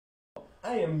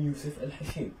I am Yusuf Al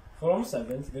Hashim from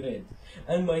 7th grade,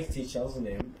 and my teacher's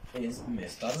name is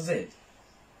Mr. Zaid.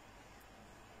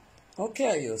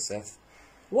 Okay, Yusuf.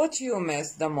 What you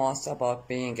miss the most about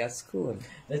being at school?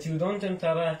 That you don't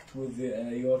interact with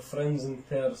your friends in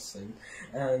person,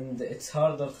 and it's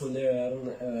harder to learn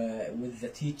with the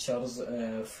teachers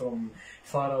from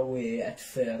far away at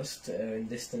first in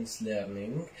distance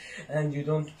learning, and you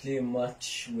don't play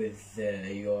much with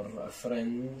your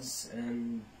friends,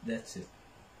 and that's it.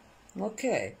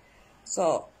 Okay,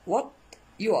 so what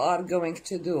you are going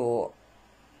to do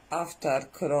after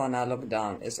Corona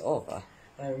lockdown is over?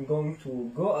 I'm going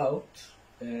to go out,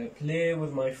 play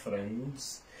with my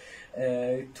friends,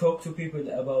 talk to people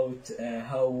about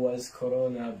how was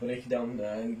Corona breakdown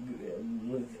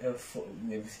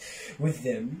with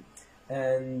them,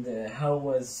 and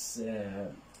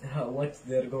what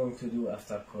they're going to do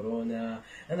after Corona.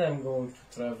 And I'm going to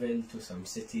travel to some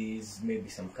cities, maybe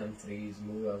some countries,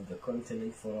 move out the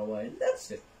continent for a while.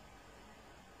 That's it.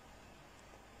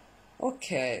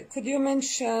 Okay, could you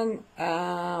mention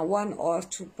 1 or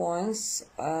 2 points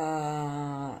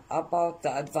about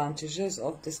the advantages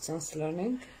of distance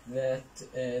learning? That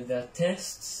the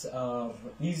tests are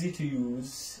easy to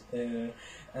use,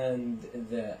 and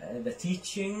the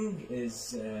teaching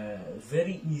is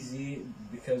very easy,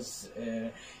 because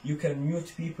you can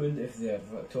mute people if they're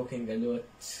talking a lot,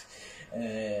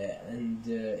 and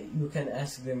you can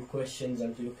ask them questions,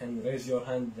 and you can raise your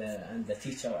hand, and the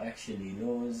teacher actually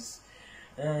knows.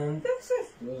 And that's it.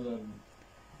 Those are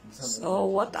So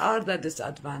what are the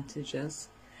disadvantages?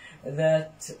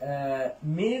 That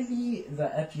maybe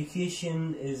the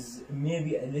application is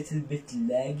maybe a little bit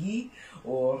laggy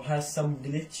or has some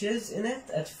glitches in it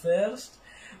at first,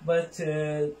 but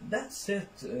that's it.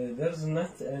 There's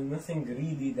nothing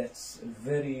really that's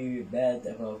very bad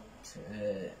about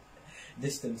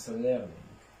distance learning.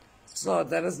 So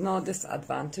there is no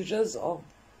disadvantages of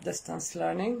distance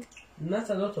learning? Not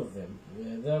a lot of them.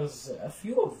 There's a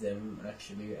few of them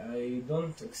actually. I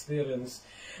don't experience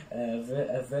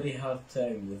a very hard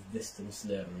time with distance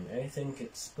learning. I think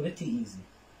it's pretty easy.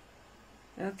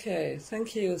 Okay,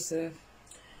 thank you, Yusuf.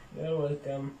 You're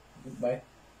welcome. Goodbye.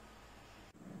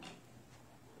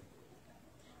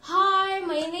 Hi,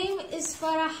 my name is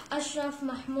Farah Ashraf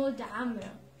Mahmoud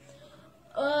Amra.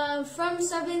 From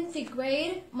 7th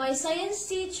grade, my science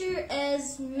teacher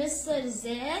is Mr.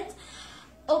 Zaid.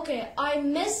 Okay, I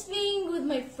miss being with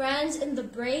my friends in the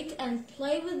break and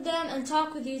play with them and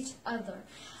talk with each other.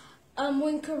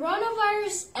 When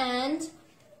coronavirus ends,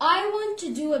 I want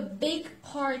to do a big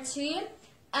party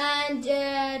and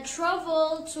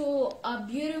travel to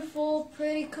beautiful,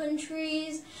 pretty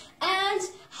countries and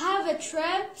have a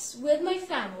trips with my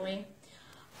family.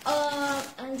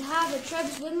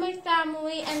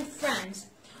 And friends.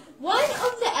 One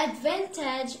of the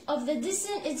advantage of the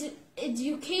distance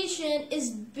education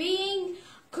is being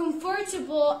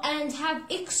comfortable and have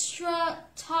extra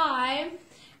time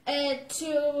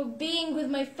to being with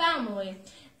my family.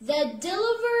 The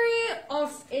delivery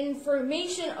of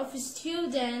information of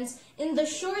students in the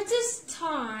shortest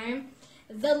time,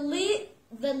 the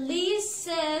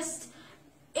leastest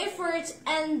effort,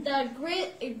 and the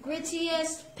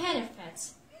greatest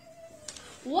benefits.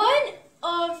 One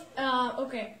of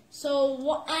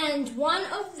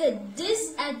the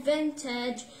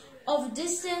disadvantage of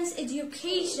distance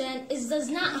education is does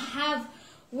not have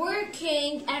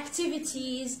working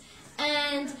activities,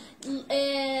 and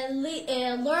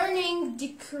learning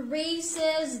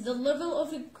decreases the level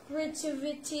of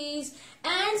creativity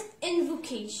and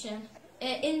innovation.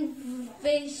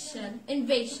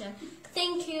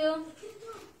 Thank you.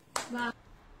 Bye.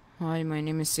 Hi, my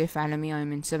name is Saif Alami.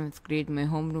 I'm in 7th grade. My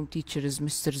homeroom teacher is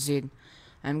Mr. Zaid.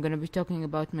 I'm gonna be talking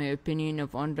about my opinion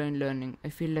of online learning. I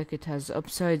feel like it has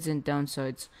upsides and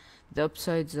downsides. The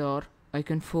upsides are I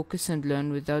can focus and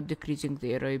learn without decreasing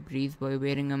the air I breathe by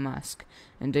wearing a mask,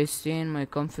 and I stay in my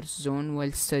comfort zone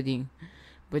while studying.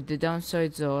 But the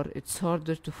downsides are it's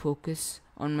harder to focus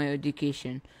on my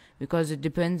education because it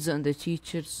depends on the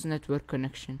teacher's network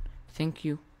connection. Thank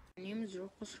you. My name is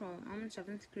Ruq Khusraw. I'm in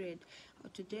 7th grade.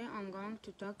 Today I'm going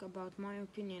to talk about my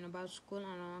opinion about school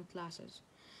and online classes.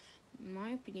 In my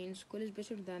opinion, school is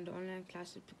better than the online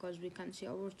classes because we can see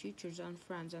our teachers and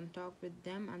friends and talk with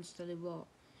them and study well.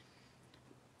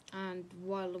 And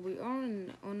while we are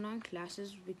in online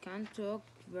classes, we can't talk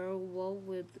very well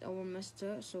with our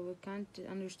master, so we can't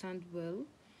understand well.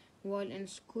 While in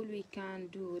school we can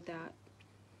do that.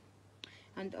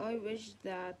 And I wish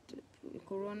that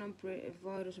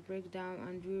coronavirus break down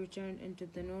and we return into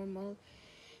the normal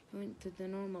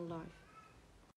life.